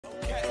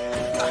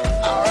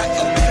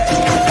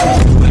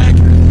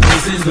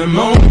is the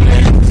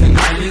moment,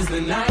 tonight is the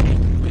night.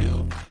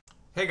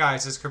 Hey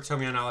guys, it's Crypto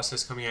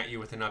Analysis coming at you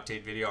with an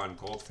update video on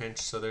Goldfinch.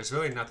 So there's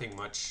really nothing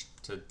much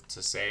to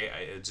say.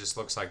 It just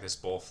looks like this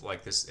bull,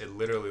 like this. It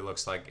literally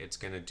looks like it's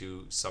gonna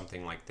do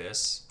something like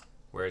this,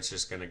 where it's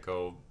just gonna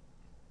go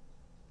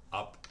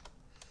up.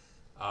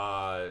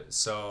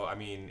 So I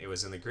mean, it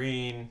was in the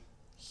green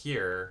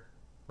here,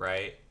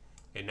 right?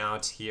 And now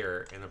it's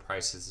here, and the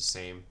price is the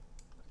same,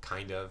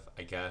 kind of,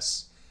 I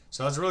guess.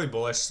 So that's really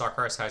bullish. Stock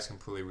price has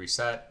completely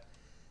reset.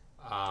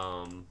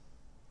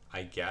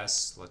 I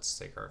guess let's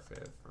take our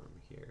fib from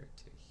here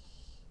to,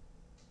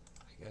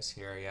 I guess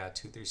here, yeah,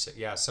 236.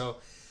 Yeah, so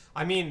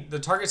I mean the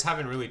targets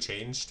haven't really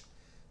changed.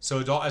 So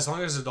as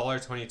long as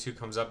 $1.22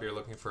 comes up, you're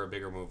looking for a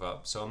bigger move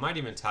up. So it might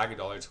even tag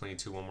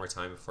 $1.22 one more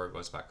time before it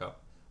goes back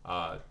up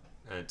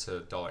and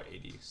to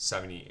 $1.80,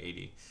 70,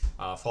 80,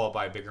 followed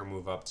by a bigger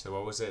move up to,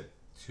 what was it,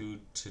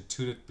 between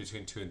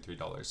 $2 and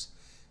 $3.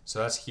 So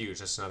that's huge.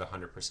 That's another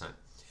 100%.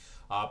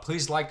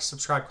 Please like,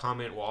 subscribe,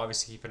 comment. We'll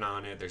obviously keep an eye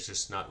on it. There's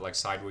just not like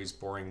sideways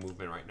boring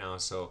movement right now.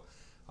 So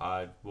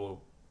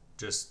we'll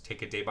just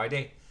take it day by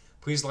day.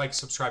 Please like,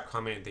 subscribe,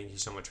 comment, and thank you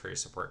so much for your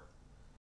support.